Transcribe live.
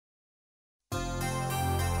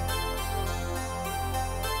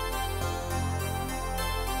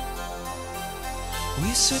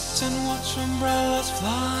We sit and watch umbrellas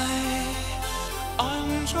fly.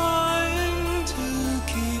 I'm trying to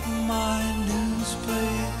keep my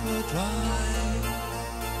newspaper dry.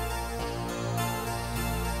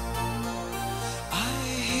 I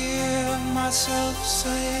hear myself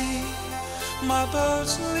say, my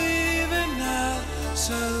boat's leaving now,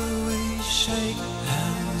 so we shake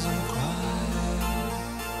hands and cry.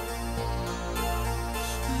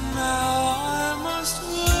 Now I must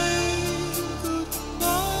wave goodbye,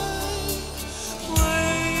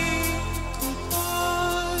 wave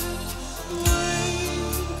goodbye,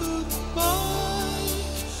 wave goodbye,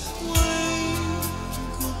 wave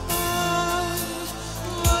goodbye,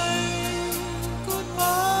 wave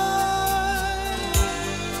goodbye.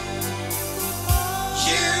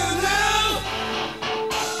 You know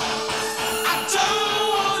I don't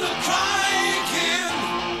wanna cry again.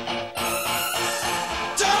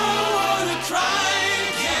 Don't wanna cry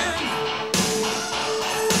again.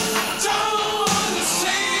 I don't wanna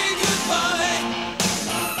say goodbye.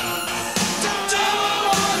 Don't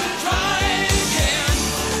wanna cry again.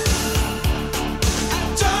 I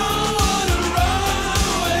don't wanna run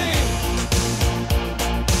away.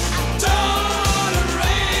 I don't wanna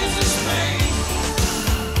raise this pain.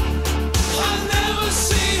 I'll never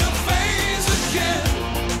see your face again.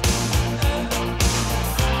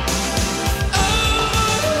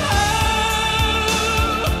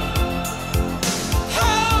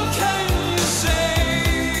 How can you say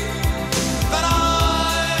that I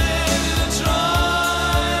didn't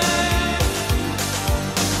try?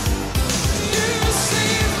 You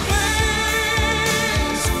see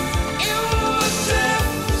things in the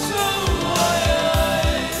depths of my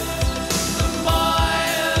eyes that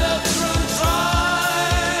mine have run dry.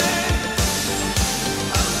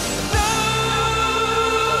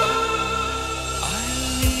 I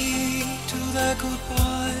lead to their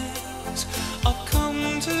goodbyes. I've come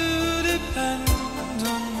to depend on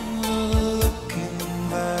the look in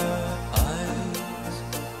their eyes.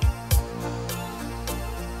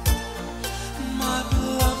 My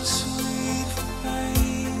blood sweet for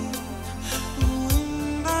pain. The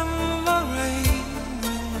wind and the rain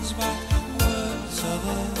brings back words of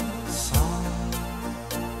a song.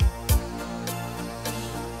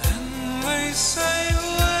 And they say